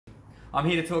I'm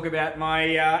here to talk about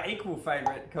my equal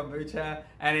favourite kombucha,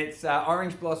 and it's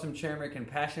orange blossom turmeric and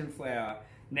passionflower.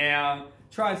 Now,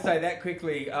 try and say that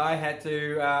quickly. I had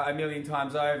to a million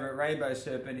times over at Rainbow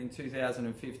Serpent in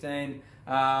 2015,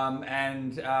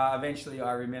 and eventually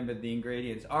I remembered the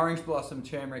ingredients. Orange blossom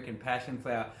turmeric and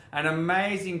passionflower. An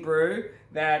amazing brew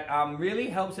that really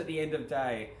helps at the end of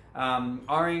day.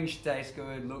 Orange tastes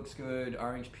good, looks good,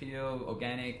 orange peel,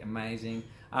 organic, amazing.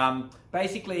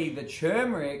 Basically the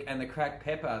turmeric and the cracked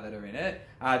pepper that are in it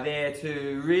are there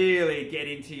to really get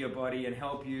into your body and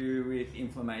help you with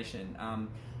inflammation.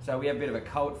 So we have a bit of a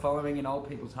cult following in old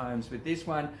people's homes with this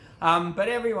one, but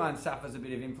everyone suffers a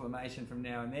bit of inflammation from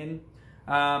now and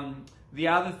then. The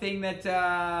other thing that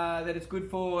it's good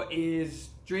for is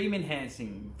dream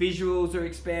enhancing. Visuals are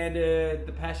expanded,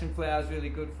 the passion flower is really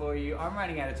good for you. I'm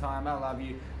running out of time, I love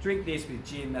you. Drink this with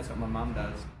gin, that's what my mum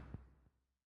does.